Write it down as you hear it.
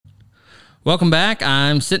Welcome back.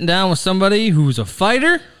 I'm sitting down with somebody who's a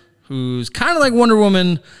fighter, who's kind of like Wonder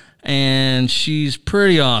Woman, and she's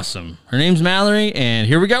pretty awesome. Her name's Mallory, and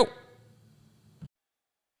here we go.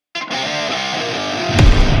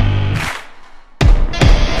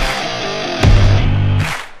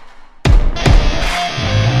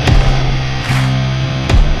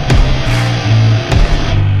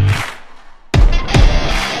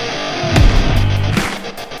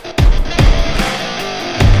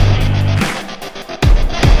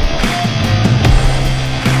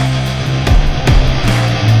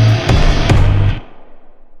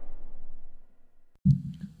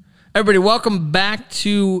 Everybody, welcome back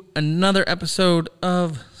to another episode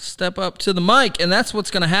of Step Up to the Mic, and that's what's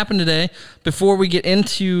going to happen today. Before we get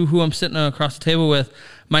into who I'm sitting across the table with,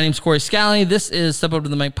 my name's Corey Scally. This is Step Up to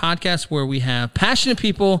the Mic podcast, where we have passionate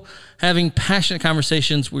people having passionate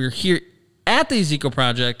conversations. We're here at the Ezekiel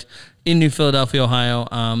Project in New Philadelphia, Ohio.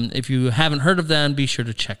 If you haven't heard of them, be sure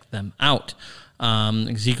to check them out.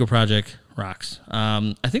 Ezekiel Project rocks.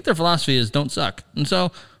 I think their philosophy is don't suck, and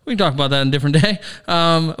so we can talk about that on a different day.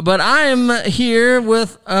 But I'm here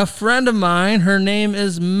with a friend of mine. Her name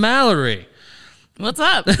is Mallory. What's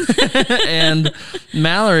up? And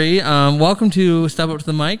Mallory, welcome to Step Up to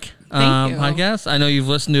the Mic Thank you. podcast. I know you've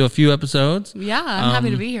listened to a few episodes. Yeah, I'm happy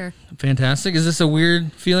to be here. Fantastic. Is this a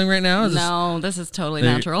weird feeling right now? No, this is totally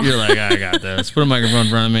natural. You're like, I got this. Put a microphone in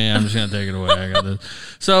front of me. I'm just going to take it away. I got this.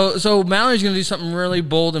 So Mallory's going to do something really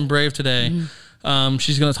bold and brave today. Mm-hmm.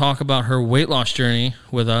 She's going to talk about her weight loss journey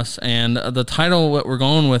with us, and the title that we're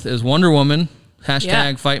going with is Wonder Woman,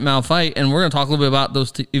 hashtag Fight Mal Fight, and we're going to talk a little bit about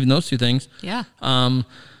those two things. Yeah.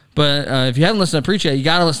 But if you haven't listened to Preach Yet, you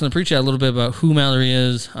got to listen to Preach Yet a little bit about who Mallory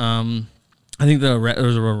is. I think there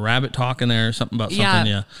was a rabbit talk in there or something about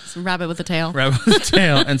something. Yeah. It's a rabbit with a tail. Rabbit with a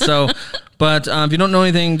tail. And so, but if you don't know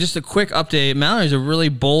anything, just a quick update. Mallory's a really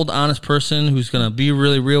bold, honest person who's going to be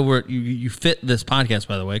really real. Where you fit this podcast,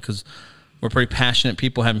 by the way, because we're pretty passionate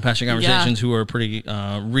people having passionate conversations who are pretty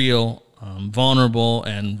real, vulnerable,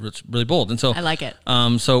 and really bold. And so I like it.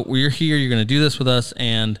 So we're here. You're going to do this with us.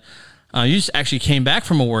 And you just actually came back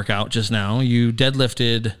from a workout just now. You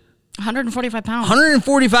deadlifted 145 pounds.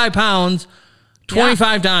 145 pounds,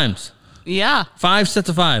 25 times. Yeah. 5 sets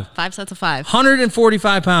of 5. 5 sets of 5.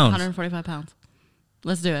 145 pounds. 145 pounds.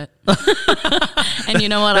 Let's do it. And you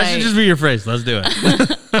know what? That should just be your phrase. Let's do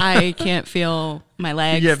it. I can't feel my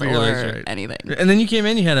legs or anything. And then you came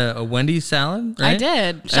in, you had a Wendy's salad, right? I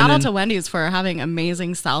did. Shout out to Wendy's for having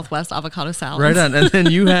amazing Southwest avocado salads. Right on. And then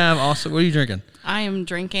you have also, what are you drinking? I am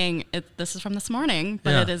drinking, this is from this morning,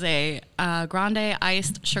 but it is a grande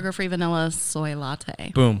iced sugar-free vanilla soy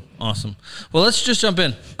latte. Boom. Awesome. Well, let's just jump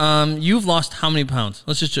in. You've lost how many pounds?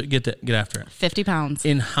 Let's just get after it. 50 pounds.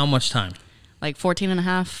 In how much time? Like 14 and a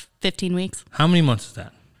half, 15 weeks. How many months is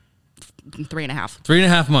that? 3.5.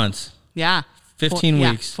 3.5 months. Yeah. 15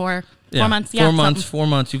 weeks. Yeah, four months. Yeah, 4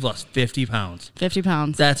 months. You've lost 50 pounds. 50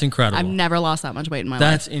 pounds. That's incredible. I've never lost that much weight in my life.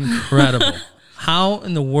 That's incredible. How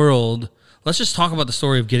in the world? Let's just talk about the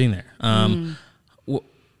story of getting there. Can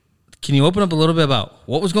you open up a little bit about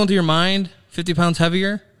what was going through your mind 50 pounds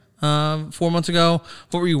heavier 4 months ago?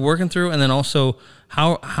 What were you working through? And then also,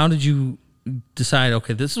 how did you decide,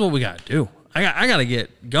 okay, this is what we got to do? I got to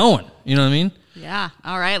get going. You know what I mean? Yeah.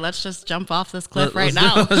 All right. Let's just jump off this cliff right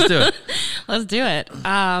now. Let's do it. Let's do it.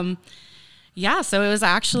 Yeah. So it was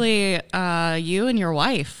actually you and your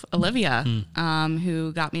wife, Olivia,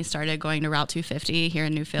 who got me started going to Route 250 here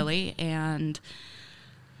in New Philly. And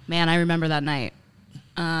man, I remember that night.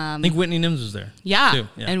 I think Whitney Nims was there. Yeah. Too.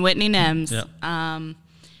 Yeah. And Whitney Nims. Yeah.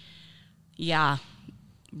 Yeah.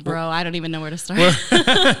 Bro, I don't even know where to start.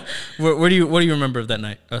 What do you remember of that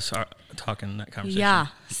night? Us talking that conversation. Yeah.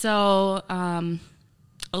 So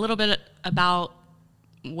a little bit about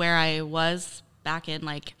where I was back in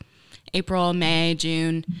like April, May,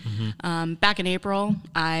 June. Mm-hmm. Back in April,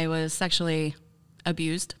 I was sexually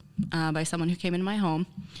abused by someone who came into my home,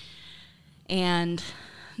 and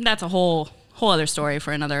that's a whole other story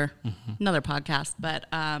for another podcast. But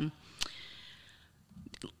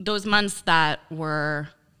those months that were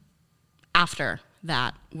after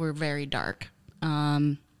that were very dark.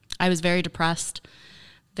 I was very depressed,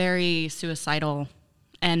 very suicidal,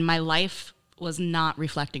 and my life was not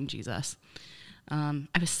reflecting Jesus. I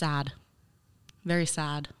was sad, very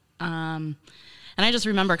sad. And I just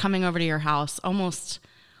remember coming over to your house almost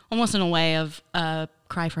in a way of a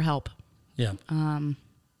cry for help. Yeah.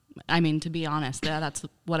 I mean, to be honest, that's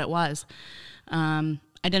what it was. I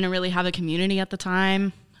didn't really have a community at the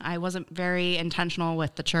time. I wasn't very intentional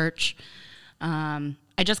with the church. I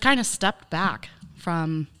just kind of stepped back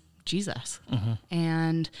from Jesus. Mm-hmm.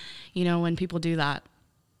 And, you know, when people do that,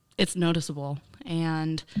 it's noticeable.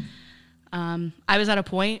 And I was at a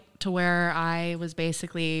point to where I was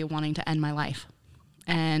basically wanting to end my life.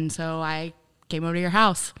 And so I came over to your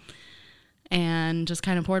house and just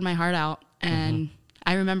kind of poured my heart out. And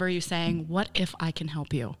I remember you saying, what if I can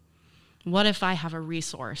help you? What if I have a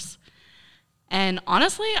resource? And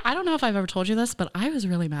honestly, I don't know if I've ever told you this, but I was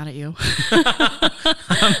really mad at you.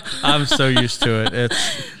 I'm so used to it.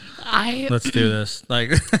 Let's do this.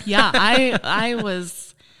 Like, yeah, I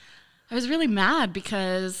was really mad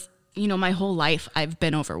because, you know, my whole life I've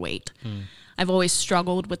been overweight. I've always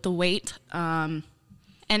struggled with the weight. And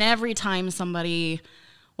every time somebody,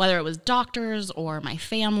 whether it was doctors or my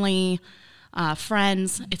family,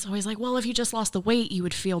 friends, it's always like, well, if you just lost the weight, you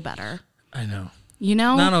would feel better. I know. You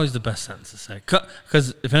know? Not always the best sentence to say.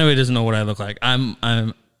 Because if anybody doesn't know what I look like, I'm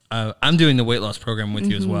doing the weight loss program with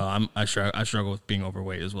you as well. I struggle with being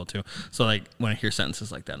overweight as well too. So like when I hear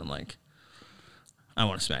sentences like that, I'm like, I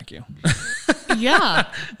want to smack you. Yeah.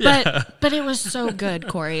 But it was so good,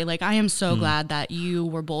 Corey. Like, I am so glad that you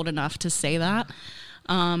were bold enough to say that.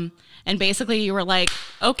 And basically you were like,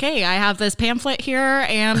 okay, I have this pamphlet here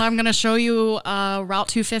and I'm going to show you Route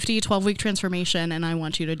 250 12-week transformation and I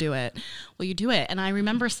want you to do it. Will you do it? And I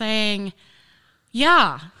remember saying,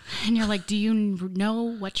 yeah. And you're like, do you know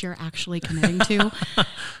what you're actually committing to?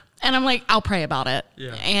 And I'm like, I'll pray about it.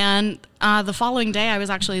 Yeah. And the following day I was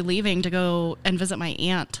actually leaving to go and visit my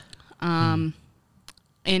aunt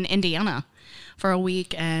in Indiana for a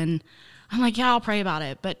week. And I'm like, yeah, I'll pray about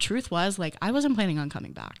it. But truth was, like, I wasn't planning on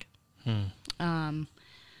coming back.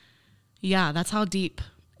 Yeah, that's how deep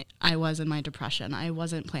I was in my depression. I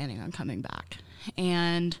wasn't planning on coming back.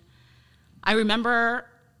 And I remember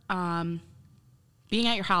being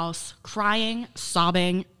at your house, crying,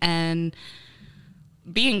 sobbing, and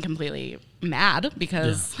being completely mad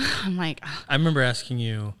because I'm like... I remember asking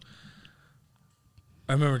you...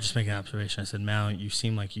 I remember just making an observation. I said, Mal, you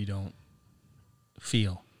seem like you don't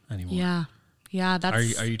feel anymore. Yeah. Yeah,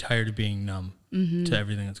 that's... Are you tired of being numb to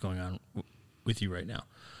everything that's going on with you right now?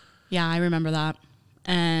 Yeah, I remember that.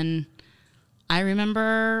 And I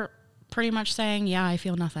remember pretty much saying, yeah, I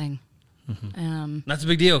feel nothing. That's a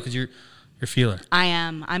big deal because you're a feeler. I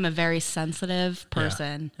am. I'm a very sensitive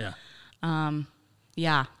person. Yeah.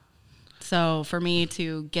 Yeah. So for me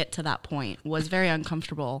to get to that point was very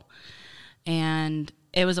uncomfortable. And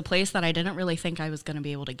it was a place that I didn't really think I was going to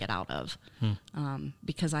be able to get out of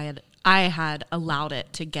because I had allowed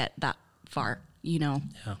it to get that far, you know.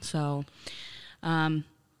 Yeah. So,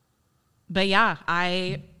 but yeah,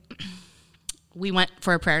 we went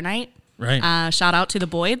for a prayer night. Right. Shout out to the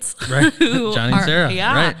Boyds. Right. Johnny and Sarah.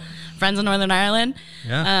 Yeah. Right. Friends in Northern Ireland.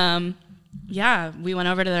 Yeah. Yeah, we went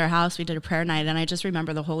over to their house. We did a prayer night, and I just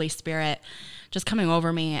remember the Holy Spirit just coming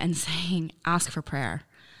over me and saying, ask for prayer.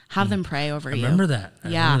 Have them pray over you. I remember that.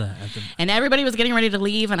 And everybody was getting ready to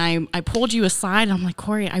leave, and I pulled you aside, and I'm like,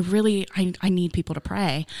 Corey, I need people to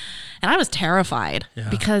pray. And I was terrified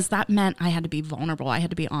because that meant I had to be vulnerable. I had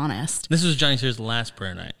to be honest. This was Johnny Sears' last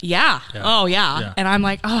prayer night. Yeah. Oh, yeah. And I'm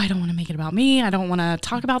like, oh, I don't want to make it about me. I don't want to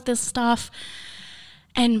talk about this stuff.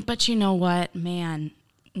 But you know what, man,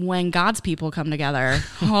 when God's people come together,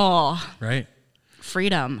 right.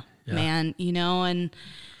 Freedom, man, you know, and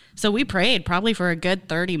so we prayed probably for a good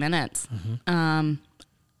 30 minutes.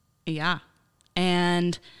 Yeah.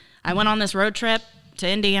 And I went on this road trip to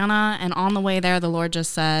Indiana, and on the way there, the Lord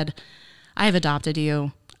just said, I have adopted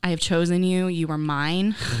you. I have chosen you. You are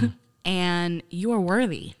mine, and you are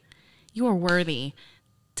worthy. You are worthy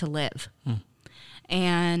to live.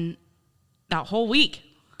 And that whole week,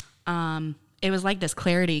 it was like this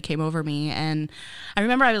clarity came over me. And I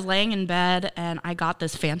remember I was laying in bed, and I got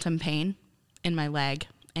this phantom pain in my leg.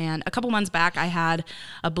 And a couple months back, I had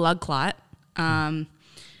a blood clot, and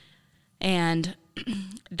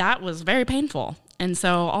that was very painful. And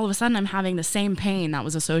so all of a sudden, I'm having the same pain that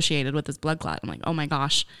was associated with this blood clot. I'm like, oh my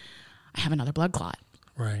gosh, I have another blood clot.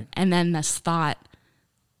 Right. And then this thought,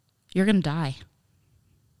 you're going to die.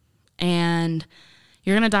 And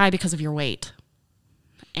you're going to die because of your weight.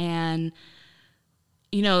 And,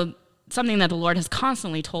 you know, something that the Lord has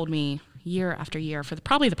constantly told me year after year for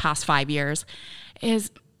probably the past 5 years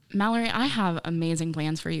is, Mallory, I have amazing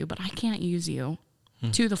plans for you, but I can't use you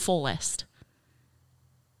to the fullest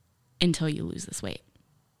until you lose this weight.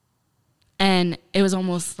 And it was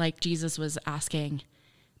almost like Jesus was asking,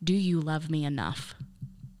 do you love me enough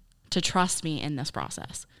to trust me in this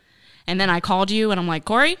process? And then I called you and I'm like,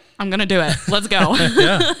 Corey, I'm going to do it. Let's go.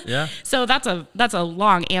 Yeah. So that's a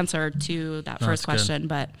long answer to that first question,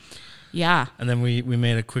 but yeah. And then we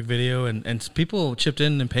made a quick video and people chipped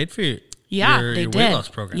in and paid for your they weight did. loss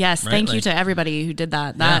program. Yes. Right? Thank you to everybody who did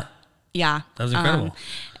that. Yeah. That was incredible.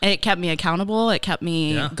 It kept me accountable. It kept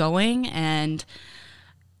me Yeah. going. And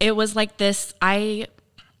it was like this, I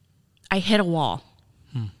hit a wall.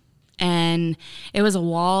 And it was a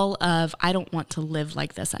wall of, I don't want to live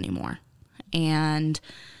like this anymore. And,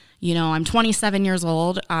 you know, I'm 27 years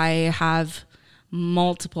old. I have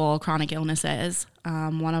multiple chronic illnesses.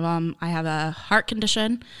 One of them, I have a heart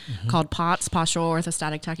condition called POTS, postural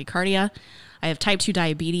orthostatic tachycardia. I have type 2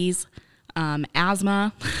 diabetes,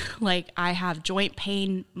 asthma. Like, I have joint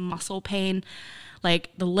pain, muscle pain.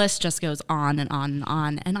 Like, the list just goes on and on and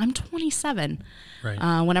on. And I'm 27.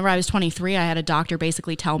 Right. Whenever I was 23, I had a doctor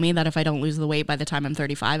basically tell me that if I don't lose the weight by the time I'm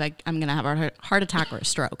 35, I'm going to have a heart attack or a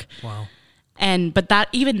stroke. Wow. But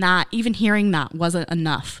even hearing that wasn't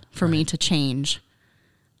enough for me to change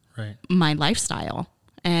Right. my lifestyle.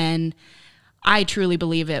 And I truly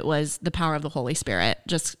believe it was the power of the Holy Spirit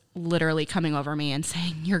just literally coming over me and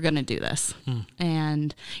saying, you're going to do this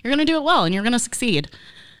and you're going to do it well and you're going to succeed.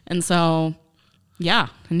 And so, yeah.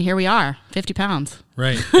 And here we are, 50 pounds.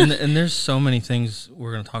 Right. And there's so many things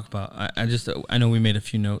we're going to talk about. I know we made a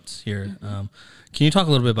few notes here. Can you talk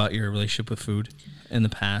a little bit about your relationship with food in the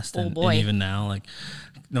past and even now? Like,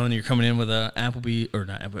 knowing that you're coming in with a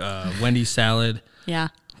Wendy's salad. Yeah.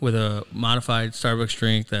 With a modified Starbucks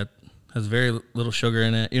drink that has very little sugar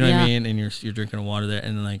in it. You know what I mean? And you're drinking a water there.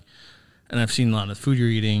 And I've seen a lot of the food you're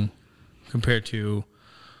eating compared to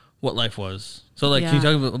what life was. So, like, can you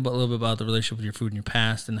talk a little bit about the relationship with your food in your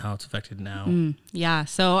past and how it's affected now? Yeah.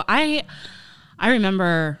 So I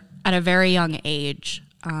remember at a very young age,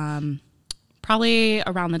 probably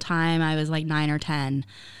around the time I was like 9 or 10,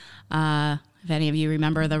 if any of you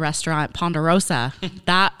remember the restaurant Ponderosa,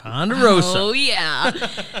 Ponderosa. Oh yeah.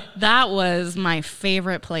 That was my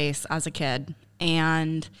favorite place as a kid.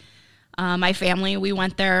 And my family, we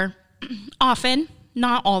went there often,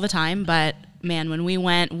 not all the time, but man, when we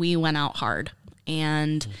went out hard.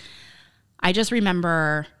 And I just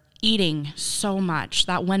remember eating so much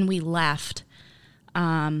that when we left,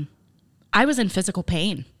 I was in physical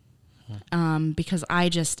pain because I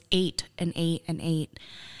just ate and ate and ate.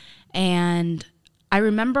 And I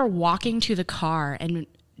remember walking to the car and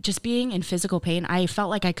just being in physical pain. I felt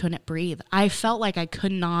like I couldn't breathe. I felt like I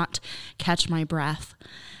could not catch my breath.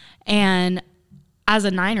 And as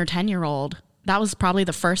a 9 or 10-year-old, that was probably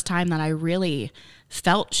the first time that I really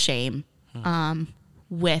felt shame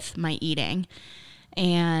with my eating.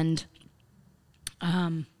 And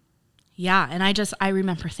and I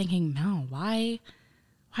remember thinking, no, why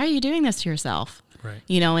are you doing this to yourself? Right.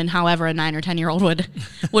 You know, and however a 9 or 10-year-old would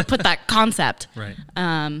put that concept. Right.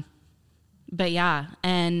 But yeah,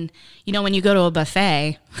 and you know, when you go to a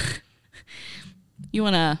buffet, you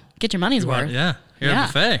want to get your money's worth. Yeah. You're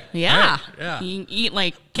at a buffet. Yeah. Right. Yeah. You eat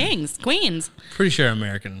like kings, queens. Pretty sure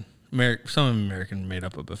some American made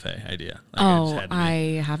up a buffet idea. Like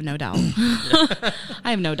I have no doubt.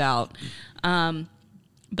 I have no doubt.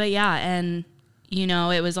 But yeah, and you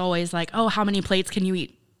know, it was always like, oh, how many plates can you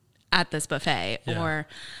eat at this buffet? Yeah.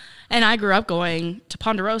 And I grew up going to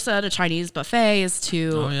Ponderosa, to Chinese buffets,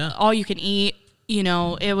 to all you can eat. You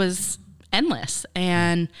know, it was endless.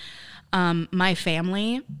 And my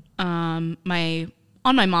family, on my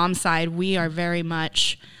mom's side, we are very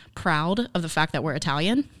much proud of the fact that we're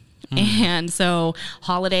Italian. And so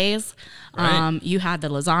holidays, you had the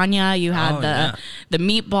lasagna, you had the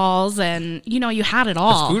meatballs, and you know, you had it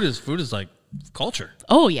all. Food is like culture.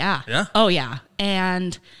 Oh yeah. Yeah. Oh yeah.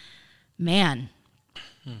 And man,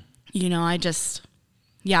 you know,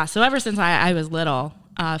 so ever since I was little,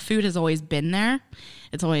 food has always been there.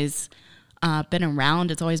 It's always been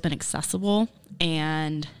around. It's always been accessible.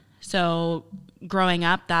 And so growing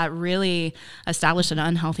up, that really established an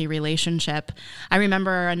unhealthy relationship. I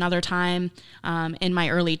remember another time in my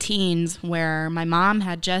early teens where my mom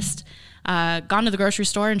had just gone to the grocery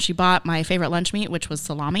store and she bought my favorite lunch meat, which was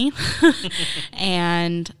salami.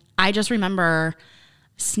 And I just remember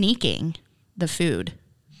sneaking the food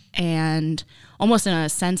and almost in a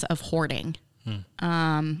sense of hoarding.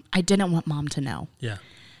 I didn't want mom to know. Yeah.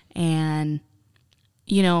 And,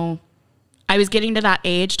 you know, I was getting to that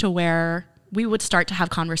age to where we would start to have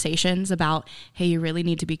conversations about, hey, you really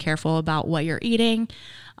need to be careful about what you're eating.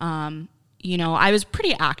 You know, I was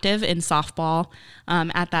pretty active in softball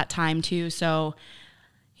at that time too. So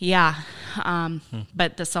yeah.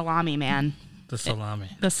 But the salami, man. The salami.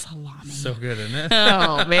 So good, isn't it?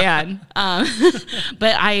 Oh man.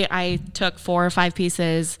 But I took 4 or 5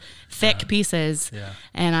 pieces, thick pieces,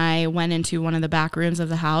 and I went into one of the back rooms of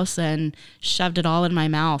the house and shoved it all in my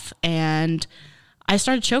mouth, and I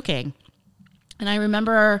started choking. And I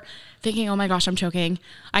remember thinking, oh my gosh, I'm choking.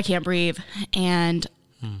 I can't breathe. And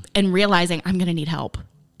realizing I'm going to need help.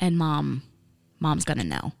 and mom's going to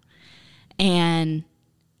know. And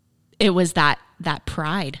it was that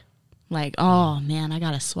pride, like, oh man, I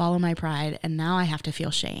got to swallow my pride. And now I have to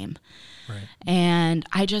feel shame. Right. And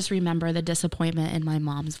I just remember the disappointment in my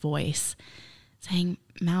mom's voice saying,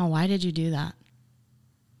 Mal, why did you do that?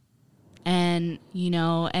 And,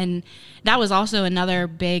 and that was also another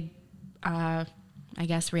big, I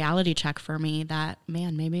guess, reality check for me that,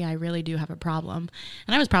 man, maybe I really do have a problem.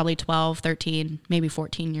 And I was probably 12, 13, maybe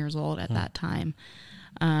 14 years old at that time.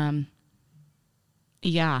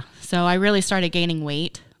 Yeah. So I really started gaining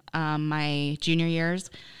weight my junior years,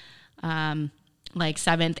 like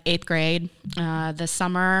 7th, 8th grade. The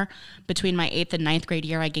summer between my 8th and 9th grade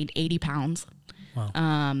year, I gained 80 pounds.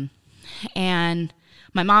 Wow. And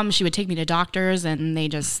my mom, she would take me to doctors, and they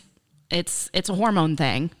just, it's a hormone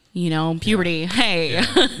thing, puberty. Yeah. Hey.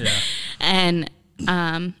 Yeah. And,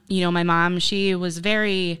 my mom, she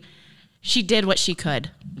did what she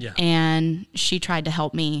could. Yeah. And she tried to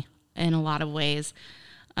help me in a lot of ways.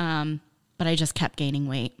 But I just kept gaining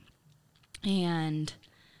weight. And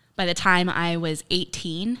by the time I was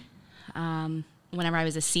 18, whenever I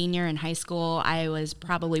was a senior in high school, I was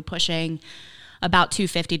probably pushing about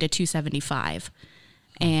 250 to 275.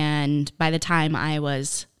 And by the time I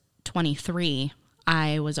was 23,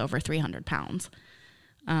 I was over 300 pounds.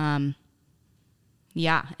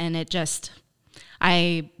 Yeah, and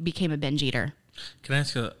I became a binge eater. Can I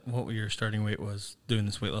ask you what your starting weight was doing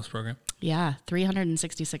this weight loss program? Yeah,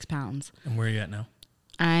 366 pounds. And where are you at now?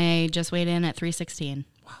 I just weighed in at 316.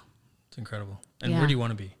 Wow, it's incredible. And where do you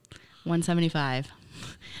want to be? 175.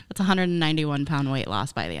 That's a 191-pound weight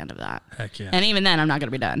loss by the end of that. Heck yeah. And even then, I'm not going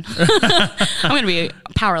to be done. I'm going to be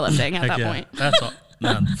powerlifting at that point. That's all.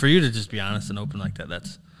 Man, for you to just be honest and open like that,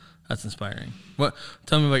 that's inspiring.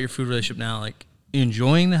 Tell me about your food relationship now. Like, are you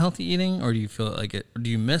enjoying the healthy eating, or do you feel like it? Or do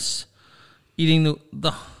you miss eating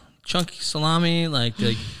the chunky salami? Like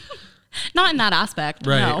not in that aspect.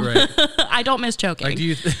 Right, no. right. I don't miss choking. Like, do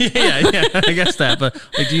you? Yeah, I guess that. But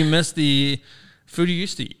like, do you miss the food you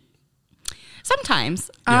used to eat?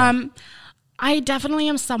 Sometimes. Yeah. I definitely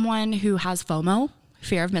am someone who has FOMO,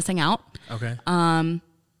 fear of missing out. Okay.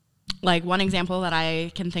 Like one example that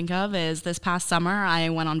I can think of is this past summer, I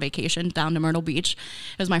went on vacation down to Myrtle Beach.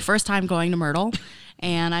 It was my first time going to Myrtle,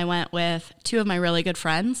 and I went with 2 of my really good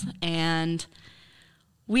friends, and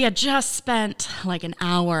we had just spent like an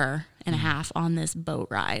hour and a half on this boat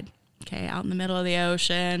ride, okay, out in the middle of the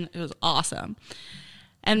ocean. It was awesome.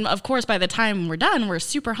 And of course, by the time we're done, we're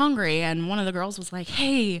super hungry. And one of the girls was like,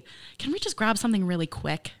 hey, can we just grab something really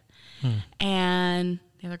quick? And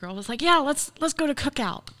the other girl was like, yeah, let's go to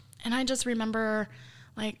Cookout. And I just remember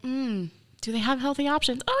like, do they have healthy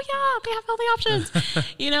options? Oh yeah, they have healthy options.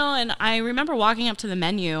 And I remember walking up to the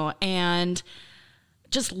menu and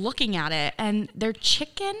just looking at it, and their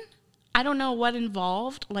chicken, I don't know what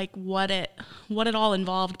involved, like what it all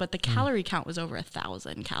involved, but the calorie count was over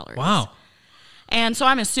 1,000 calories. Wow. And so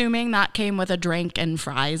I'm assuming that came with a drink and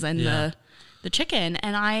fries and the chicken.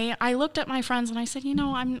 And I looked at my friends and I said,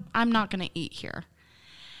 I'm not going to eat here.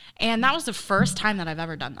 And that was the first time that I've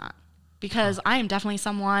ever done that, because I am definitely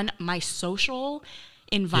someone, my social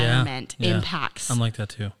environment impacts. I'm like that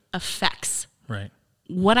too. Affects. Right.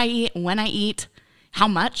 What I eat, when I eat, how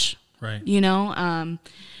much. Right.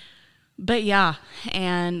 But yeah,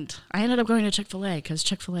 and I ended up going to Chick-fil-A because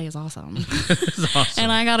Chick-fil-A is awesome. It's awesome.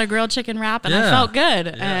 And I got a grilled chicken wrap, and I felt good.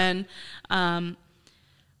 Yeah. And,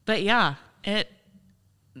 but yeah,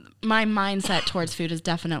 my mindset towards food has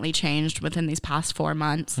definitely changed within these past 4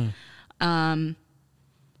 months. Whenever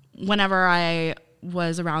I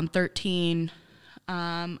was around 13,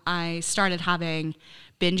 I started having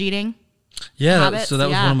binge eating. Yeah, habits. so that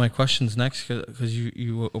was one of my questions next, because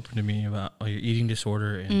you opened to me about your eating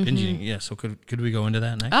disorder and binge eating. Yeah, so could we go into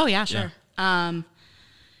that next? Oh, yeah, sure.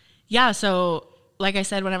 So like I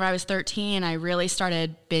said, whenever I was 13, I really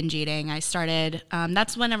started binge eating. I started,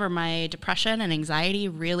 that's whenever my depression and anxiety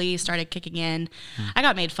really started kicking in. I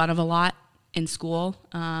got made fun of a lot in school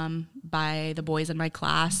by the boys in my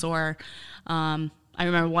class, or I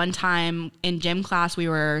remember one time in gym class, we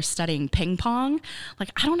were studying ping pong. Like,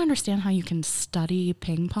 I don't understand how you can study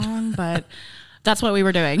ping pong, but that's what we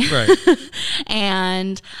were doing. Right.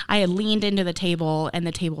 And I had leaned into the table, and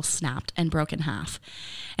the table snapped and broke in half.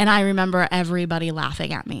 And I remember everybody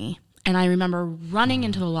laughing at me. And I remember running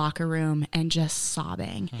into the locker room and just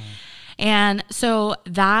sobbing. And so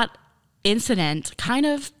that incident kind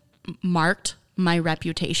of marked my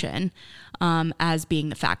reputation as being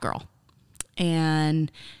the fat girl.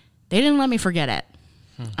 And they didn't let me forget it.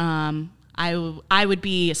 I would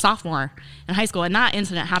be a sophomore in high school, and that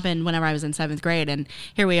incident happened whenever I was in 7th grade, and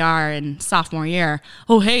here we are in sophomore year.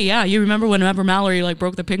 Oh, hey, yeah, you remember whenever Mallory like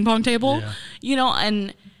broke the ping pong table? Yeah. You know,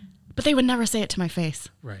 but they would never say it to my face.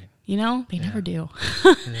 Right. You know, they never do.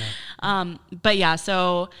 Yeah. But yeah,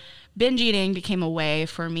 so binge eating became a way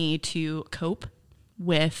for me to cope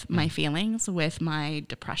with my feelings, with my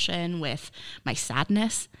depression, with my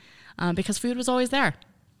sadness, because food was always there.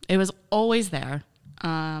 It was always there.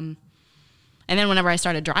 And then whenever I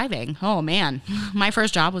started driving, oh man, my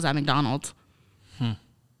first job was at McDonald's.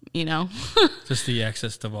 You know, just the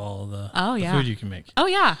access to all the food you can make. Oh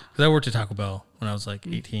yeah. Because I worked at Taco Bell when I was like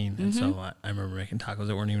 18, and so I remember making tacos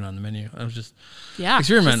that weren't even on the menu. I was just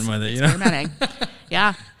experimenting with it, you know. Experimenting.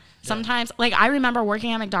 Yeah. Sometimes, like I remember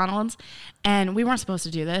working at McDonald's, and we weren't supposed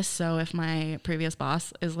to do this. So if my previous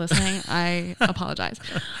boss is listening, I apologize.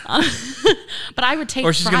 But I would take.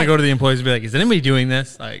 Or she's gonna go to the employees and be like, "Is anybody doing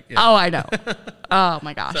this?" Like, yeah. Oh, I know. Oh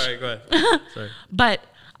my gosh. Sorry, go ahead. Sorry. But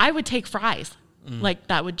I would take fries, like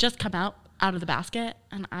that would just come out of the basket,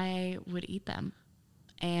 and I would eat them,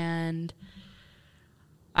 and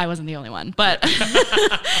I wasn't the only one, but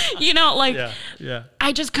you know, like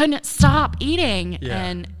I just couldn't stop eating,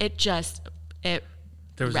 and it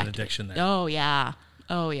there was an addiction there. Oh yeah,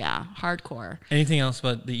 hardcore. Anything else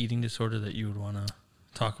about the eating disorder that you would want to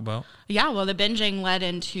talk about? Yeah, well, the binging led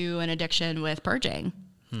into an addiction with purging,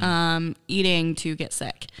 eating to get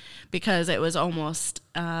sick, because it was almost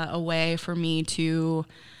a way for me to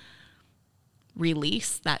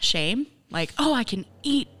release that shame. Like, oh, I can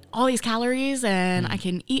eat all these calories, and I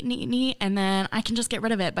can eat and eat and eat, and then I can just get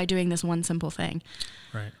rid of it by doing this one simple thing.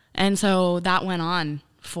 Right. And so that went on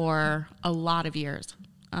for a lot of years,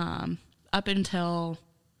 up until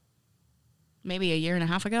maybe a year and a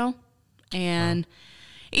half ago. And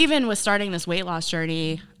even with starting this weight loss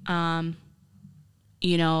journey,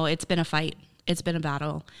 you know, it's been a fight. It's been a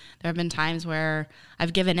battle. There have been times where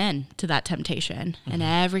I've given in to that temptation. And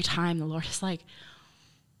every time the Lord is like,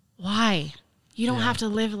 why? You don't have to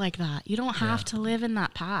live like that. You don't have to live in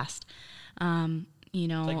that past. You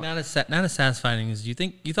know, it's like not as satisfying as you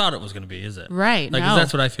thought it was going to be, is it? Right. Like, no. 'cause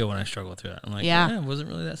that's what I feel when I struggle through it. I'm like, it wasn't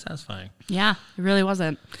really that satisfying. Yeah, it really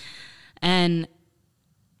wasn't. And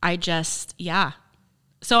I just,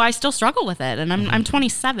 so I still struggle with it, and I'm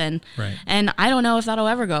 27, right? And I don't know if that'll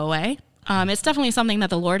ever go away. It's definitely something that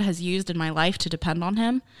the Lord has used in my life to depend on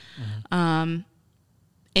Him.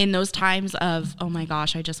 In those times of, oh my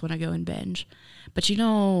gosh, I just want to go and binge. But you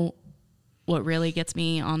know what really gets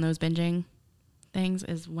me on those binging things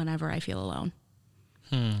is whenever I feel alone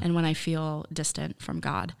and when I feel distant from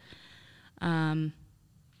God.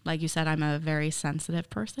 Like you said, I'm a very sensitive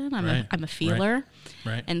person. I'm a feeler.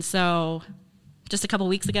 Right. And so just a couple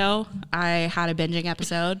weeks ago, I had a binging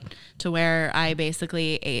episode to where I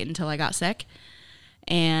basically ate until I got sick.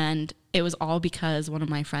 And it was all because one of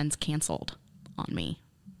my friends canceled on me.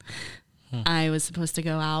 I was supposed to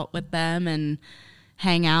go out with them and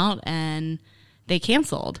hang out, and they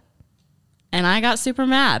canceled. And I got super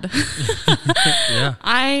mad.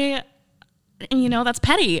 You know, that's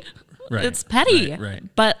petty. Right. It's petty. Right.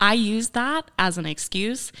 But I used that as an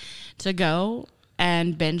excuse to go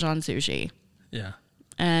and binge on sushi. Yeah.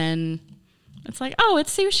 And it's like, oh,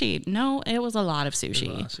 it's sushi. No, it was a lot of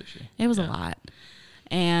sushi. It was a lot.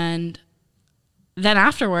 And then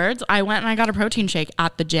afterwards, I went and I got a protein shake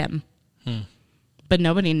at the gym. But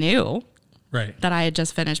nobody knew that I had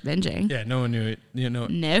just finished binging. Yeah, no one knew it. You know,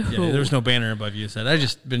 no. Yeah, there was no banner above you that said, I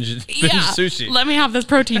just binged sushi. Let me have this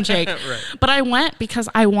protein shake. Right. But I went because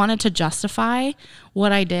I wanted to justify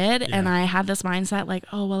what I did. And I had this mindset like,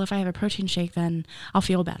 oh, well, if I have a protein shake, then I'll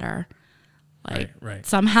feel better. Like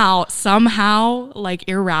somehow, like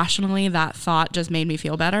irrationally, that thought just made me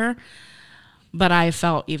feel better. But I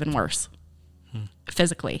felt even worse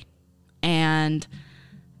physically. And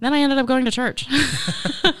then I ended up going to church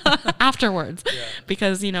afterwards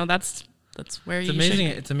because, you know, that's where you should be.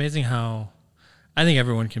 It's amazing how I think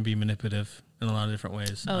everyone can be manipulative in a lot of different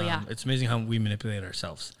ways. Oh, yeah. It's amazing how we manipulate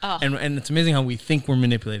ourselves. Oh. And it's amazing how we think we're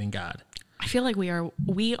manipulating God. I feel like we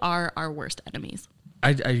are our worst enemies. I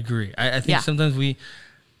agree. I think sometimes like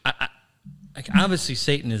obviously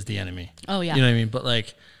Satan is the enemy. Oh, yeah. You know what I mean? But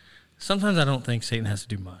like sometimes I don't think Satan has to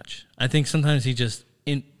do much. I think sometimes he just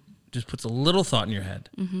puts a little thought in your head.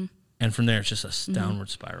 And from there, it's just a downward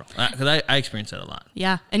spiral. Because I experience that a lot.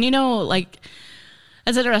 Yeah. And, you know, like,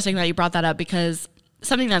 it's interesting that you brought that up because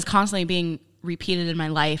something that's constantly being repeated in my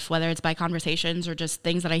life, whether it's by conversations or just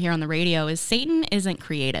things that I hear on the radio, is Satan isn't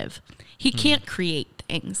creative. He can't create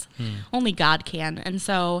things. Only God can. And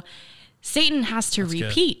so Satan has to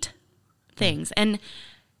repeat things. And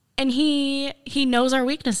he knows our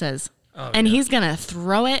weaknesses. and he's going to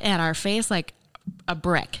throw it at our face like a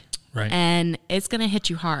brick. Right. And it's going to hit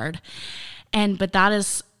you hard. But that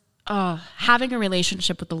is having a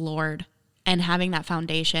relationship with the Lord and having that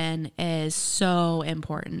foundation is so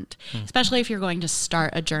important, especially if you're going to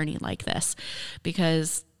start a journey like this,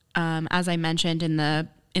 because as I mentioned in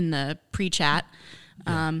the pre-chat,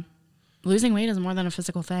 losing weight is more than a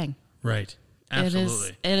physical thing. Right.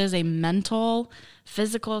 Absolutely. It is a mental,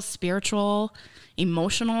 physical, spiritual,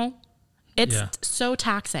 emotional. It's so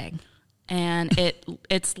taxing. And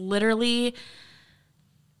it's literally,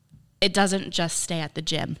 it doesn't just stay at the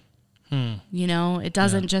gym. You know, it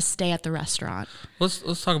doesn't just stay at the restaurant. Let's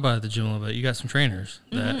talk about it at the gym a little bit. You got some trainers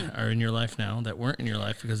that are in your life now that weren't in your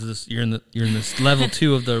life because of this. You're in this level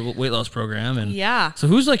 2 of the weight loss program, and so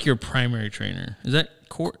who's like your primary trainer? Is that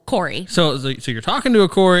Corey? So you're talking to a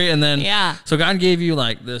Corey, and then so God gave you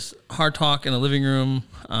like this hard talk in the living room.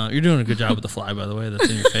 You're doing a good job with the fly, by the way, that's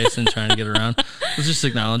in your face and trying to get around. Let's just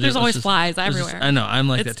acknowledge There's always flies everywhere. I know. I'm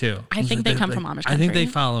like that too. I think they come from Amish country. I think they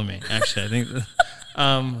follow me. Actually, I think.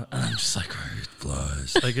 I'm just like,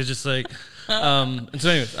 flies. Like, it's just like, and so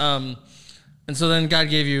anyways, and so then God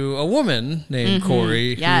gave you a woman named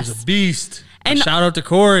Corey, who's a beast. And shout out to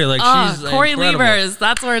Corey. Like, she's Corey incredible. Levers.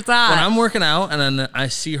 That's where it's at. When I'm working out and then I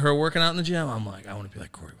see her working out in the gym, I'm like, I want to be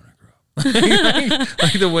like Corey when I grow up.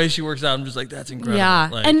 like the way she works out, I'm just like, that's incredible. Yeah.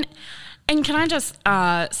 Like, and can I just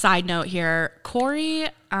side note here, Corey,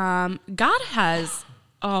 God has,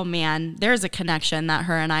 oh man, there's a connection that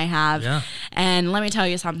her and I have. Yeah. And let me tell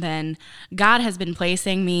you something. God has been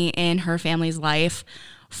placing me in her family's life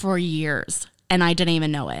for years, and I didn't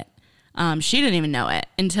even know it. She didn't even know it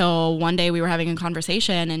until one day we were having a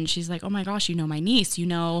conversation, and she's like, oh my gosh, you know my niece, you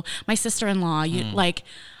know my sister-in-law. Like,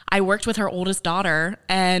 I worked with her oldest daughter,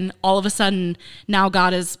 and all of a sudden now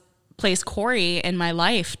God has placed Corey in my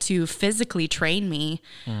life to physically train me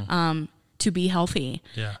to be healthy.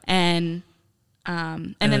 Yeah. And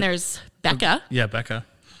then there's Becca. Yeah, Becca.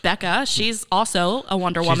 Becca, she's also a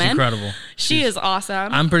Wonder Woman. She's incredible. She is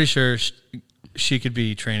awesome. I'm pretty sure she could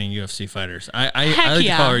be training UFC fighters. I like to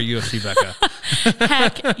call her UFC Becca.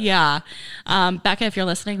 Heck yeah. Becca, if you're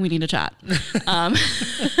listening, we need to chat.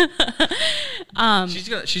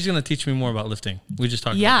 She's gonna teach me more about lifting. We just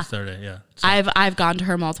talked about this the other day. Yeah. So. I've gone to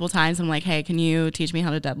her multiple times. I'm like, hey, can you teach me how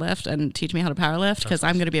to deadlift and teach me how to power lift? Because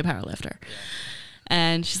I'm gonna be a power lifter. Yeah.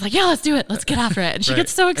 And she's like, yeah, let's do it. Let's get after it. And she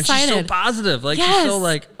gets so excited. And she's so positive. Like, she's so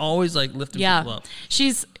like always like lifting people up.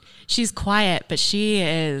 She's quiet, but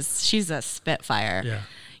she's a spitfire. Yeah.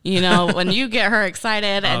 You know, when you get her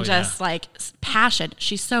excited and like passion,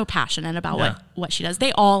 she's so passionate about what she does.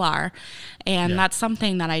 They all are. And that's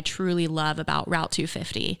something that I truly love about Route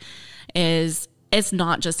 250 is it's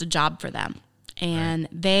not just a job for them. And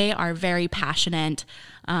they are very passionate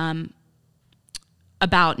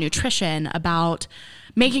about nutrition, about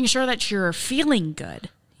making sure that you're feeling good.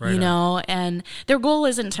 Right, you know, and their goal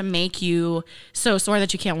isn't to make you so sore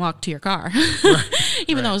that you can't walk to your car,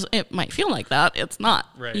 even though it might feel like that. It's not,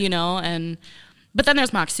 you know. But then there's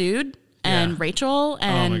Maksud and Rachel,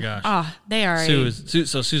 and oh my gosh, they are.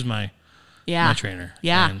 Sue's my trainer.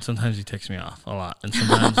 Yeah, and sometimes he ticks me off a lot, and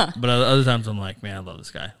sometimes, but other times I'm like, man, I love this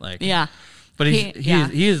guy. Like, but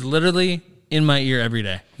he is literally in my ear every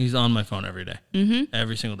day. He's on my phone every day,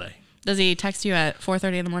 every single day. Does he text you at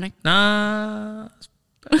 4:30 in the morning? Nah.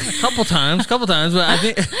 A couple times, but I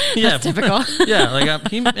think that's typical. Like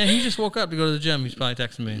he just woke up to go to the gym. He's probably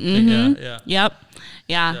texting me.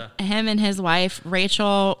 Yeah. Him and his wife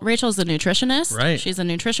Rachel. Rachel's a nutritionist. Right. She's a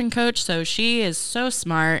nutrition coach, so she is so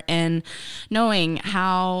smart in knowing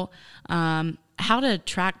how to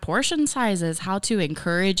track portion sizes, how to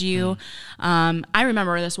encourage you. I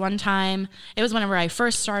remember this one time. It was whenever I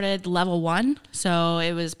first started level 1, so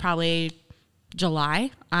it was probably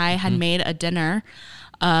July. I had made a dinner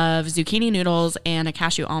of zucchini noodles and a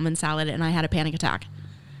cashew almond salad, and I had a panic attack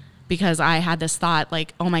because I had this thought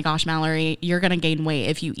like, oh my gosh, Mallory, you're going to gain weight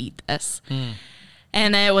if you eat this.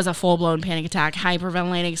 And it was a full-blown panic attack,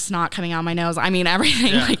 hyperventilating, snot coming out my nose. I mean,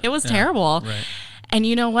 everything. Like, it was terrible. Right. And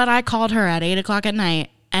you know what? I called her at 8 o'clock at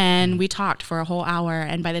night, and we talked for a whole hour.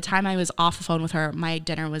 And by the time I was off the phone with her, I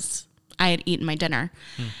had eaten my dinner.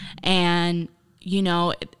 And, you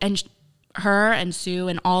know, and her and Sue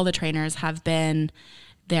and all the trainers have been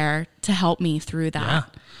there to help me through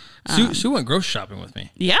that. Sue went grocery shopping with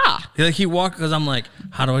me. He walked, because I'm like,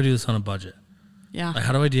 how do I do this on a budget? Like,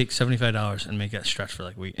 how do I take $75 and make that stretch for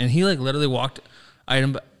like a week? And he like literally walked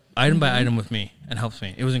item by item with me and helps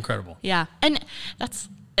me. It was incredible. And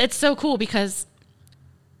it's so cool because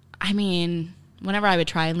I mean, whenever I would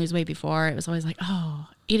try and lose weight before, it was always like, oh,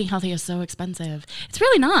 eating healthy is so expensive. It's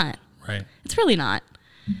really not. Right. It's really not.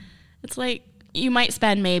 it's like you might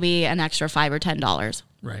spend maybe an extra $5 or $10,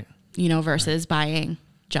 Right. you know, versus buying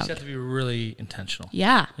junk. You have to be really intentional.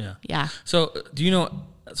 Yeah. Yeah. Yeah. So do you know,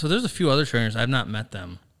 so there's a few other trainers. I've not met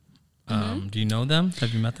them. Do you know them?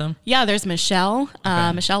 Have you met them? Yeah, there's Michelle,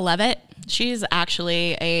 Michelle Levitt. She's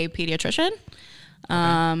actually a pediatrician,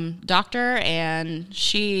 doctor, and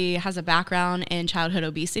she has a background in childhood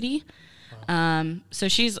obesity. So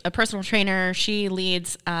she's a personal trainer. She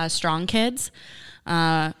leads Strong Kids.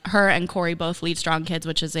 Her and Corey both lead Strong Kids,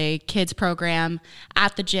 which is a kids program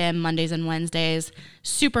at the gym Mondays and Wednesdays.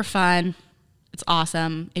 Super fun. It's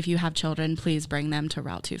awesome. If you have children, please bring them to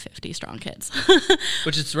Route 250 Strong Kids.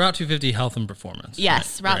 Which is Route 250 Health and Performance.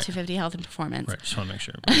 Yes, right? Route 250 Health and Performance. Right, just want to make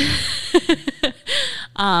sure.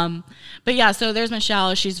 But yeah, so there's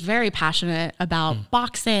Michelle. She's very passionate about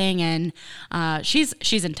boxing, and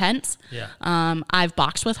she's intense. Yeah. I've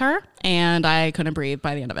boxed with her, and I couldn't breathe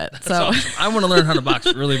by the end of it. That's so awesome. I want to learn how to box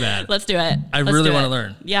really bad. let's do it. I Let's really do want to it.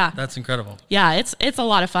 learn. Yeah. That's incredible. Yeah, it's a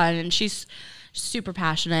lot of fun, and she's super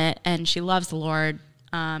passionate, and she loves the Lord.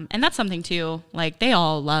 And that's something too. Like, they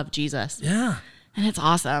all love Jesus. Yeah. And it's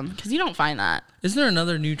awesome because you don't find that. Isn't there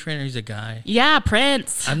another new trainer? He's a guy. Yeah,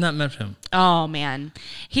 Prince. I've not met him. Oh man,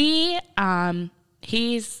 he's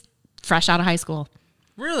fresh out of high school.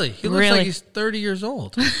 Really? He looks like he's 30 years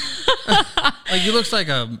old. Like, he looks like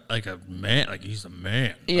a man. Like, he's a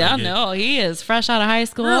man. Yeah, like, no, he is fresh out of high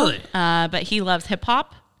school. Really? But he loves hip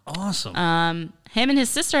hop. Awesome. Him and his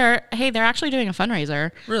sister, hey, they're actually doing a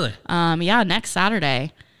fundraiser. Really? Yeah, next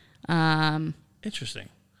Saturday. Interesting.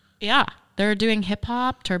 Yeah, they're doing hip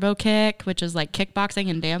hop, turbo kick, which is like kickboxing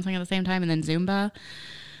and dancing at the same time, and then Zumba.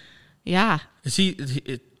 Yeah.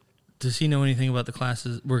 Does he know anything about the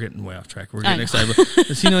classes? We're getting way off track. We're getting excited. But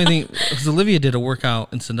does he know anything? Because Olivia did a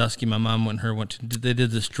workout in Sandusky. My mom went to. They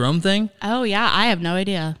did this drum thing. Oh yeah, I have no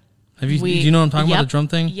idea. Do you know what I'm talking about? The drum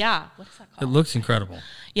thing. Yeah. What's that It called? looks incredible.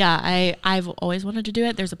 Yeah, I've always wanted to do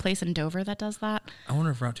it. There's a place in Dover that does that. I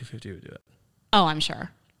wonder if Route 250 would do it. Oh, I'm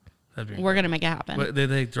sure. That'd be We're gonna make it happen. But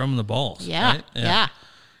they drum the balls. Yeah, Right? yeah.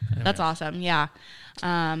 That's awesome. Yeah.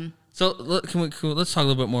 So let's talk a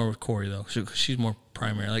little bit more with Corey though, because she's more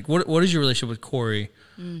primary. Like, what is your relationship with Corey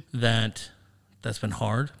that's been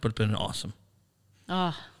hard but been awesome?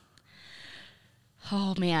 Oh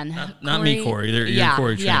man. Not me, Corey. You're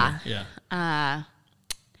Corey trainer. Yeah.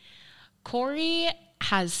 Corey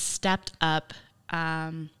has stepped up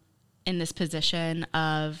in this position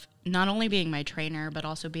of not only being my trainer, but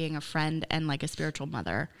also being a friend and like a spiritual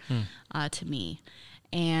mother to me.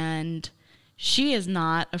 And she is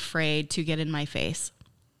not afraid to get in my face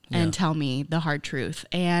and tell me the hard truth.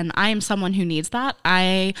 And I am someone who needs that.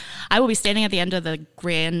 I will be standing at the end of the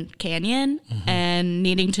Grand Canyon and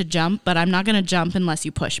needing to jump, but I'm not going to jump unless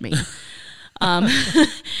you push me.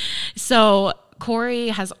 So Corey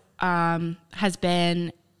has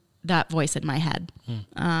been that voice in my head.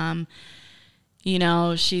 You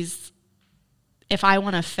know, if I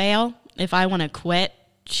want to fail, if I want to quit,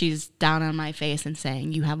 she's down on my face and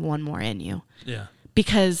saying, you have one more in you. Yeah.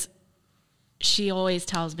 Because she always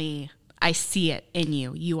tells me, I see it in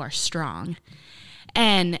you. You are strong.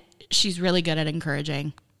 And she's really good at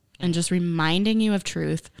encouraging and just reminding you of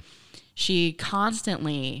truth. She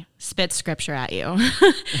constantly spits scripture at you.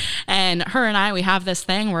 And her and I, we have this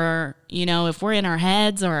thing where, you know, if we're in our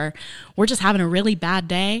heads or we're just having a really bad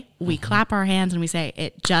day, we clap our hands and we say,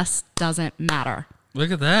 it just doesn't matter.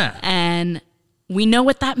 Look at that. And we know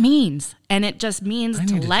what that means. And it just means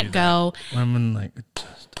to let go. I'm in like,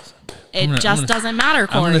 it just doesn't matter,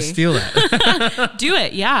 Corey. I'm going to steal that. Do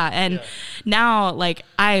it, yeah. And now, like,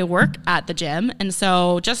 I work at the gym, and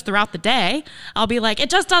so just throughout the day, I'll be like, it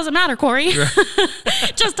just doesn't matter, Corey.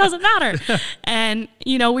 It just doesn't matter. And,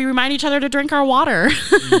 you know, we remind each other to drink our water.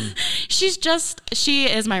 She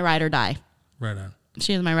is my ride or die. Right on.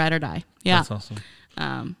 She is my ride or die. Yeah. That's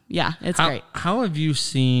awesome. Yeah, it's great. How have you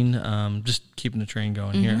seen, just keeping the train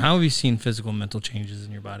going here, how have you seen physical and mental changes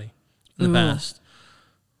in your body in the past?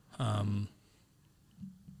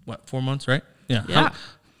 4 months, right? Yeah. Yeah.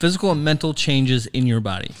 Physical and mental changes in your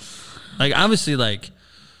body. Like, obviously, like,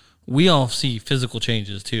 we all see physical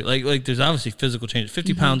changes too. Like there's obviously physical changes.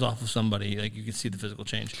 50 pounds off of somebody, like, you can see the physical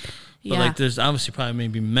change. But like, there's obviously probably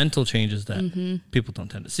maybe mental changes that people don't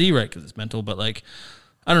tend to see, right? Because it's mental. But like,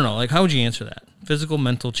 I don't know. Like, how would you answer that? Physical,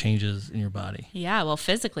 mental changes in your body. Yeah, well,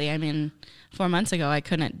 physically, I mean, 4 months ago, I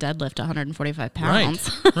couldn't deadlift 145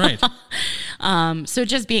 pounds. Right. So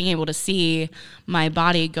just being able to see my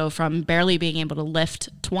body go from barely being able to lift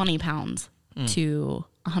 20 pounds to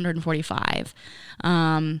 145.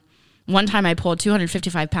 One time I pulled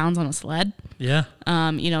 255 pounds on a sled. Yeah.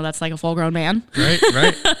 You know, that's like a full grown man.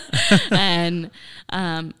 Right. And,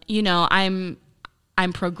 you know, I'm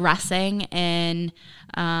progressing in,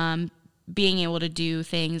 being able to do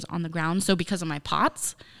things on the ground. So because of my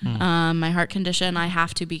POTS, my heart condition, I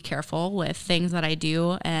have to be careful with things that I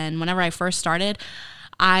do. And whenever I first started,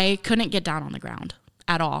 I couldn't get down on the ground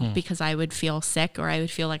at all because I would feel sick or I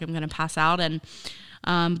would feel like I'm going to pass out. And,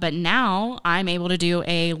 but now I'm able to do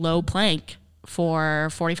a low plank for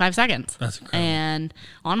 45 seconds. That's incredible. And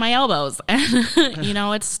on my elbows. And, you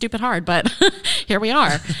know, it's stupid hard, but here we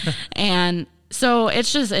are. And so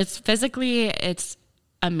it's physically, it's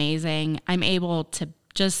amazing. I'm able to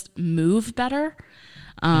just move better.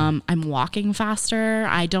 I'm walking faster.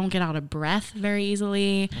 I don't get out of breath very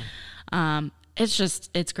easily.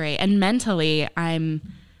 It's great. And mentally, I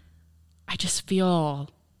just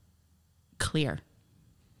feel clear.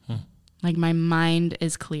 Like my mind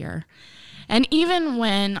is clear. And even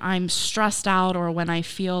when I'm stressed out or when I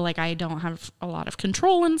feel like I don't have a lot of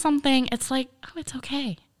control in something, it's like, oh, it's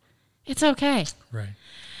okay. It's okay. Right.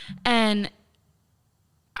 And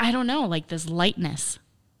I don't know, like this lightness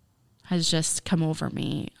has just come over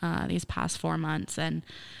me these past 4 months, and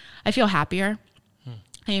I feel happier.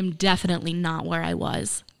 I am definitely not where I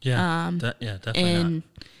was. Yeah, definitely in not.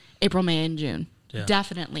 April, May, and June. Yeah.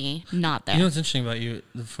 Definitely not there. You know what's interesting about you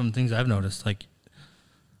from things I've noticed, like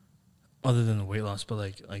other than the weight loss, but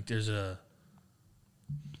like there's a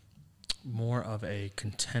more of a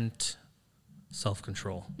content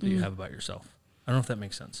self-control that you have about yourself. I don't know if that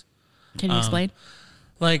makes sense. Can you explain?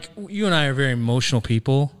 Like you and I are very emotional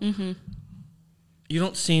people. Mm-hmm. You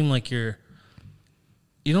don't seem like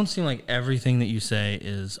everything that you say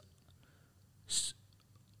is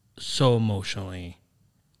so emotionally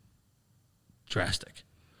drastic.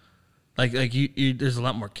 Like you there's a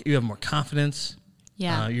lot more. You have more confidence.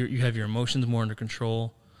 Yeah. You have your emotions more under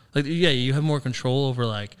control. Like you have more control over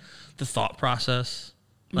like the thought process.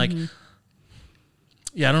 Like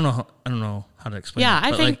I don't know how to explain. Yeah, it,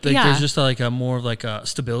 I but think like there's just like a more of like a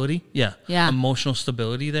stability. Yeah. Emotional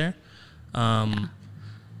stability there. And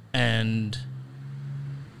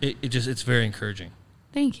it's very encouraging.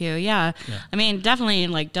 Thank you. Yeah. I mean, definitely,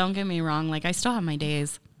 like, don't get me wrong. Like, I still have my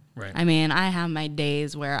days. Right. I mean, I have my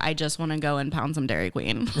days where I just want to go and pound some Dairy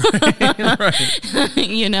Queen. Right.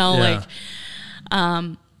 You know,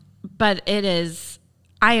 but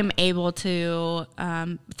I am able to,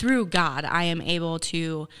 through God, I am able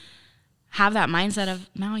to have that mindset of,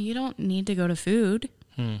 no, you don't need to go to food.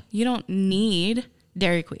 You don't need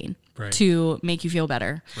Dairy Queen. Right. To make you feel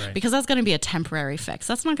better, because that's going to be a temporary fix.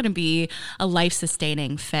 That's not going to be a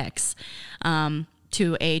life-sustaining fix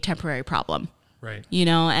to a temporary problem. Right. You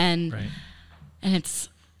know, and it's,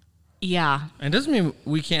 yeah. And it doesn't mean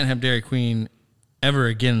we can't have Dairy Queen ever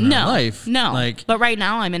again in our life. No. But right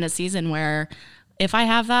now I'm in a season where if I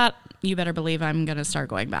have that, you better believe I'm going to start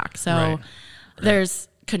going back. So there's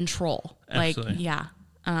control. Absolutely. Like,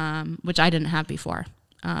 which I didn't have before.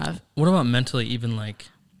 What about mentally, even like,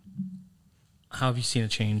 how have you seen a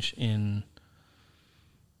change in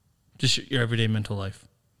just your everyday mental life?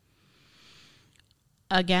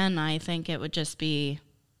 Again, I think it would just be,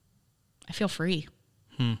 I feel free.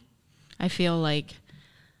 I feel like,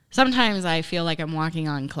 sometimes I feel like I'm walking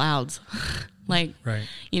on clouds. Like,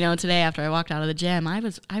 you know, today after I walked out of the gym, I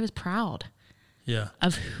was proud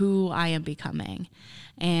of who I am becoming.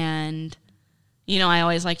 And, you know, I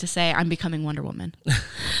always like to say I'm becoming Wonder Woman.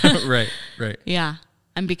 Right. Yeah.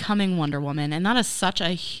 I'm becoming Wonder Woman. And that is such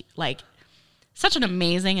an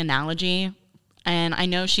amazing analogy. And I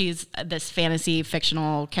know she's this fantasy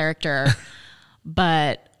fictional character,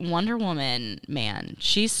 but Wonder Woman, man,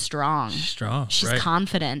 she's strong. She's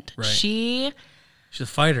confident. She's a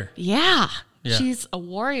fighter. Yeah. She's a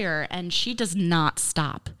warrior, and she does not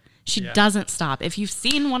stop. She doesn't stop. If you've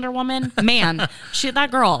seen Wonder Woman, man,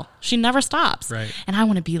 that girl, she never stops. Right. And I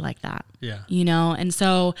want to be like that. Yeah. You know, and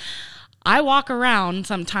so I walk around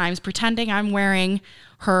sometimes pretending I'm wearing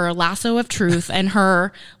her lasso of truth and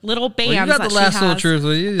her little bands. Well, you got the lasso of truth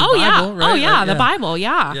with you. The Bible, right? Oh, yeah. The Bible.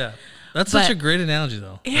 Yeah. Yeah. That's such a great analogy,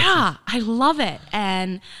 though. Yeah. I love it.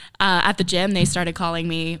 And at the gym, they started calling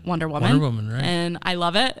me Wonder Woman. Wonder Woman, right. And I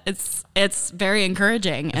love it. It's very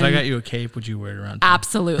encouraging. If I got you a cape, would you wear it around town?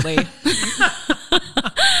 Absolutely.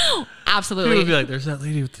 Absolutely. People would be like, there's that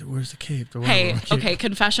lady where's the cape? Okay,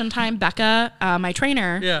 confession time. Becca, my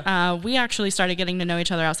trainer, we actually started getting to know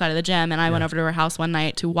each other outside of the gym, and I went over to her house one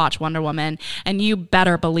night to watch Wonder Woman, and you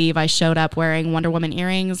better believe I showed up wearing Wonder Woman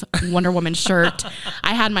earrings, Wonder Woman shirt.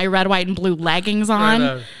 I had my red, white, and blue leggings on. Right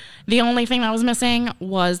on. The only thing that was missing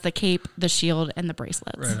was the cape, the shield, and the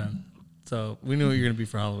bracelets. Right on. So we knew what you were going to be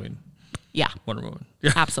for Halloween. Yeah. Wonder Woman.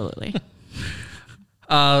 Yeah. Absolutely.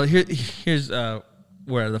 Here's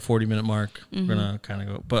we're at the 40-minute mark. We're gonna kind of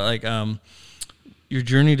go, but like your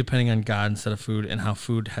journey depending on God instead of food, and how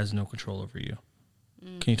food has no control over you.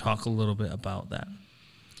 Can you talk a little bit about that?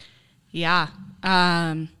 Yeah.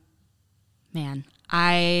 Man,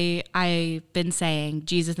 I've been saying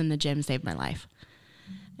Jesus in the gym saved my life.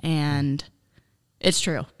 And it's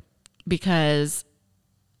true, because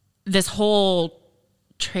this whole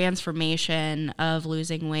transformation of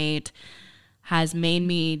losing weight has made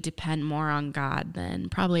me depend more on God than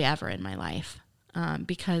probably ever in my life,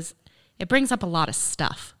 because it brings up a lot of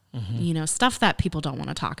stuff, stuff that people don't want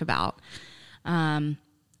to talk about. And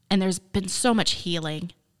there's been so much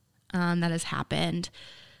healing that has happened,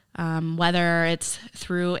 whether it's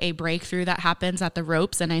through a breakthrough that happens at the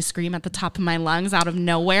ropes and I scream at the top of my lungs out of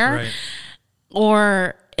nowhere, Right.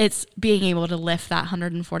 or it's being able to lift that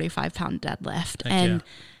 145-pound deadlift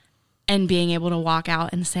and being able to walk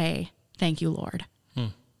out and say, thank you, Lord.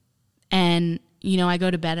 And, I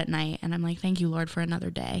go to bed at night and I'm like, thank you, Lord, for another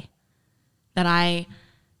day that I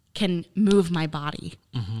can move my body,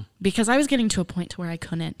 because I was getting to a point to where I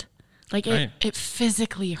couldn't. Like it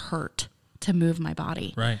physically hurt to move my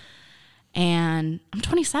body. Right. And I'm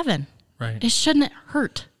 27. Right. It shouldn't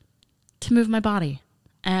hurt to move my body.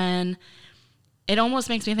 And it almost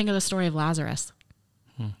makes me think of the story of Lazarus,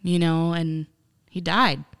 and he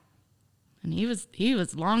died and he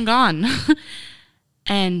was long gone.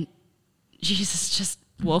 And Jesus just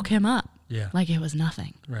woke him up. Yeah. Like it was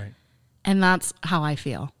nothing. Right. And that's how I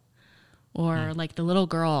feel. Or like the little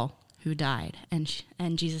girl who died, and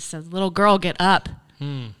Jesus says, little girl, get up.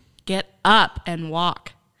 Get up and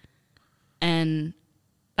walk. And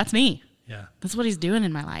that's me. Yeah. That's what he's doing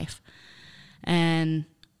in my life. And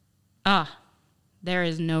there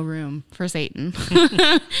is no room for Satan.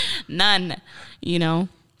 None,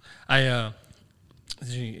 I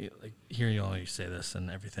like hearing you all you say this and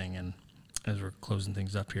everything, and as we're closing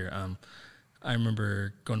things up here, I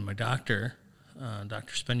remember going to my doctor,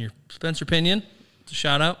 Dr. Spencer Pinion. It's a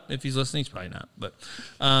shout out if he's listening. He's probably not, but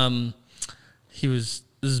this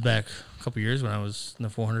is back a couple years when I was in the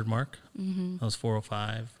 400 mark. I was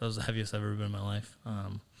 405. That was the heaviest I've ever been in my life.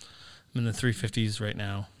 I'm in the 350s right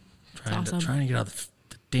now, trying to get out of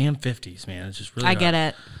the damn 50s, man. It's just really hard. Get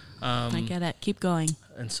it. I get it. Keep going.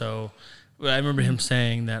 And so I remember him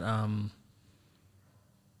saying that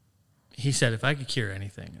he said, if I could cure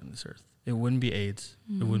anything on this earth, it wouldn't be AIDS,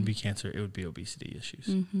 it wouldn't be cancer, it would be obesity issues.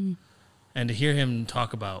 And to hear him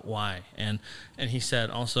talk about why, and he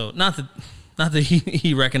said also, not that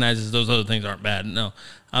he recognizes those other things aren't bad. No,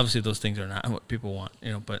 obviously those things are not what people want,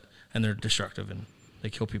 but and they're destructive and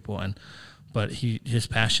they kill people. But his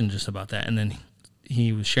passion just about that. And then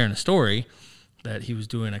he was sharing a story that he was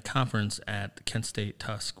doing a conference at Kent State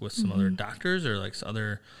Tusk with some other doctors or like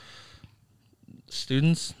other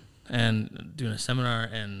students, and doing a seminar,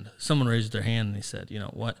 and someone raised their hand and they said,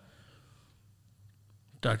 what,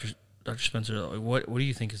 Dr. Spencer, what do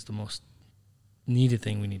you think is the most needed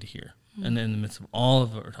thing we need to hear? And in the midst of all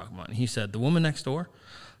of what we're talking about, and he said, the woman next door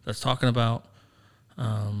that's talking about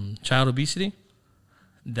child obesity,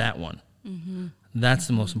 that one, that's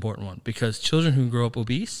the most important one, because children who grow up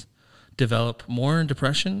obese develop more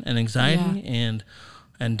depression and anxiety and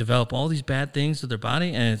develop all these bad things to their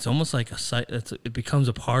body, and it's almost like it becomes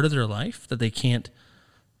a part of their life that they can't.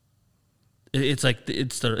 It's like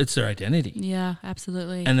it's their identity. Yeah,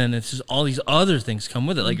 absolutely. And then it's just all these other things come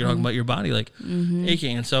with it, like you're talking about your body, like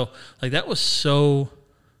aching, and so like that was so.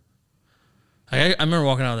 I remember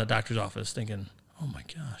walking out of that doctor's office thinking, oh my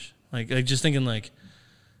gosh, like just thinking like,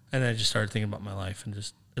 and I just started thinking about my life and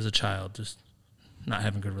just as a child, just not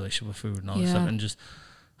having a good relationship with food and all this stuff, and just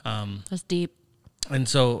that's deep. And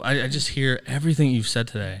so I just hear everything you've said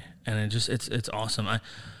today, and it's awesome.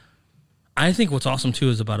 I think what's awesome too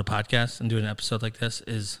is about a podcast and doing an episode like this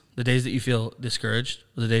is the days that you feel discouraged,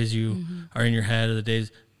 or the days you are in your head, or the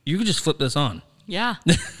days you could just flip this on. Yeah.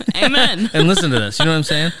 Amen. And listen to this. You know what I'm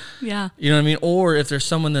saying? Yeah. You know what I mean? Or if there's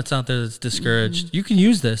someone that's out there that's discouraged, you can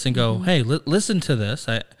use this and go, hey, listen to this.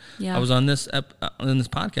 I was on this in this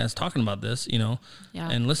podcast talking about this,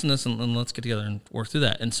 and listen to this and let's get together and work through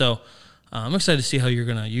that. And so I'm excited to see how you're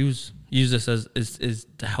going to use this as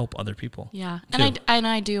to help other people. Yeah. Too. And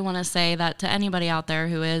I do want to say that to anybody out there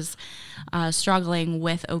who is struggling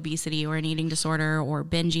with obesity or an eating disorder or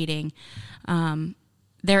binge eating,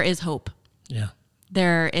 there is hope. Yeah.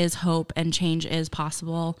 There is hope, and change is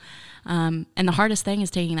possible. And the hardest thing is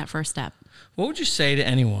taking that first step. What would you say to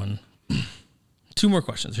anyone? 2 more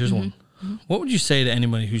questions. Here's one. What would you say to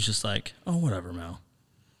anybody who's just like, oh, whatever, Mel,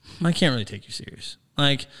 I can't really take you serious.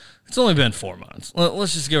 Like, it's only been 4 months.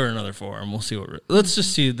 Let's just give her another 4 and we'll see let's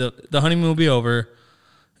just see the honeymoon will be over.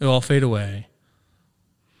 It'll all fade away.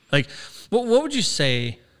 Like, what would you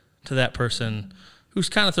say to that person who's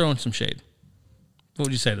kind of throwing some shade? What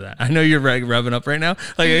would you say to that? I know you're rubbing up right now.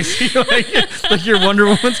 Like, I see, like your Wonder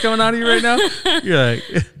Woman's coming out of you right now. You're like,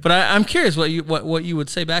 but I'm curious what you would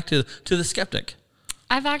say back to the skeptic.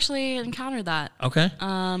 I've actually encountered that. Okay.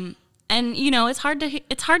 And it's hard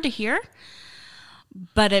to hear,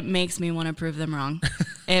 but it makes me want to prove them wrong.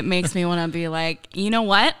 It makes me want to be like, you know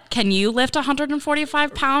what? Can you lift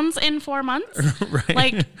 145 pounds in 4 months? Right.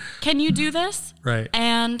 Like, can you do this? Right.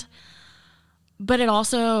 But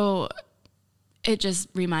it just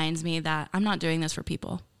reminds me that I'm not doing this for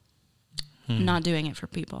people. I'm not doing it for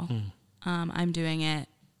people. I'm doing it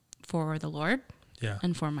for the Lord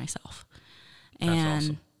and for myself. That's and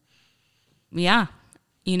awesome. Yeah,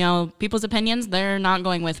 people's opinions, they're not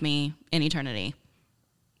going with me in eternity.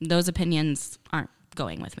 Those opinions aren't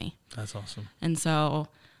going with me. That's awesome. And so,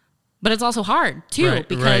 but it's also hard too,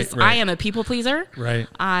 because I am a people pleaser. Right.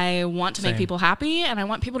 I want to make people happy, and I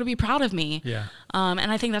want people to be proud of me. Yeah.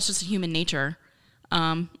 And I think that's just human nature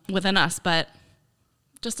within us, but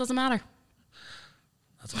it just doesn't matter.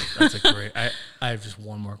 That's a great. I have just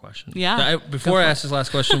one more question. Yeah. Before I ask this last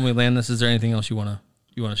question, we land this. Is there anything else you wanna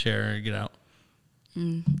share or get out?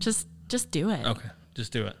 Just do it. Okay.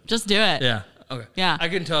 Just do it. Just do it. Yeah. Okay. Yeah. I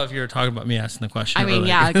couldn't tell if you were talking about me asking the question. I mean,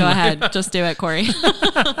 yeah. Go ahead. Just do it, Corey.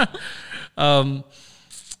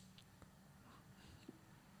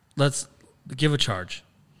 Let's give a charge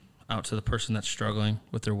out to the person that's struggling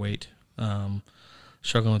with their weight,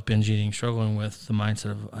 struggling with binge eating, struggling with the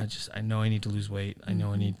mindset of I know I need to lose weight. I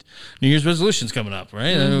know I need New Year's resolutions coming up,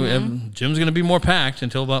 right? Gym's going to be more packed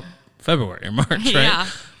until about February or March, right? Yeah.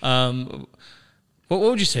 What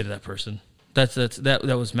would you say to that person?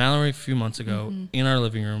 That was Mallory a few months ago in our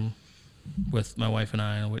living room with my wife and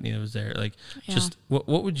I, and Whitney that was there. Like, just what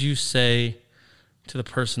would you say to the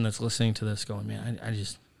person that's listening to this going, man,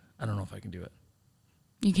 I don't know if I can do it.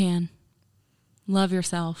 You can. Love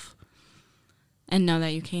yourself and know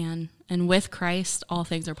that you can. And with Christ, all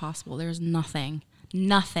things are possible. There's nothing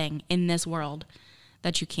in this world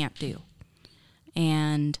that you can't do.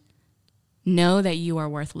 And know that you are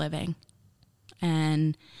worth living.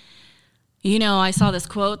 And, I saw this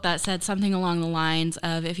quote that said something along the lines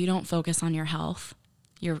of, if you don't focus on your health,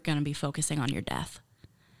 you're going to be focusing on your death.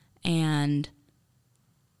 And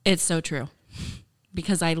it's so true,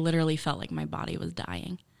 because I literally felt like my body was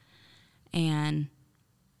dying.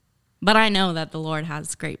 But I know that the Lord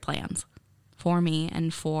has great plans for me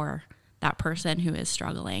and for that person who is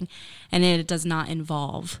struggling. And it does not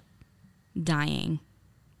involve dying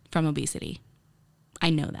from obesity. I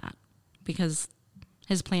know that, because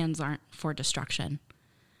his plans aren't for destruction.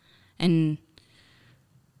 And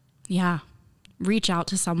reach out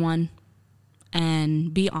to someone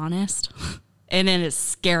and be honest. And it is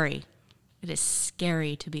scary. It is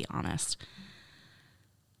scary to be honest.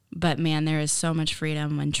 But man, there is so much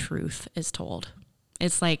freedom when truth is told.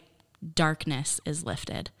 It's like darkness is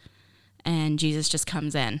lifted and Jesus just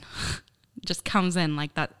comes in. Just comes in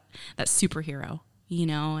like that superhero,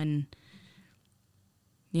 and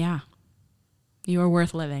yeah. You are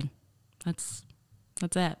worth living. That's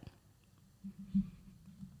it.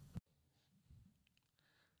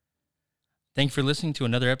 Thank you for listening to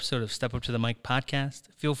another episode of Step Up to the Mic podcast.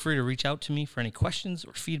 Feel free to reach out to me for any questions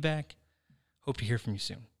or feedback. Hope to hear from you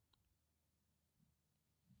soon.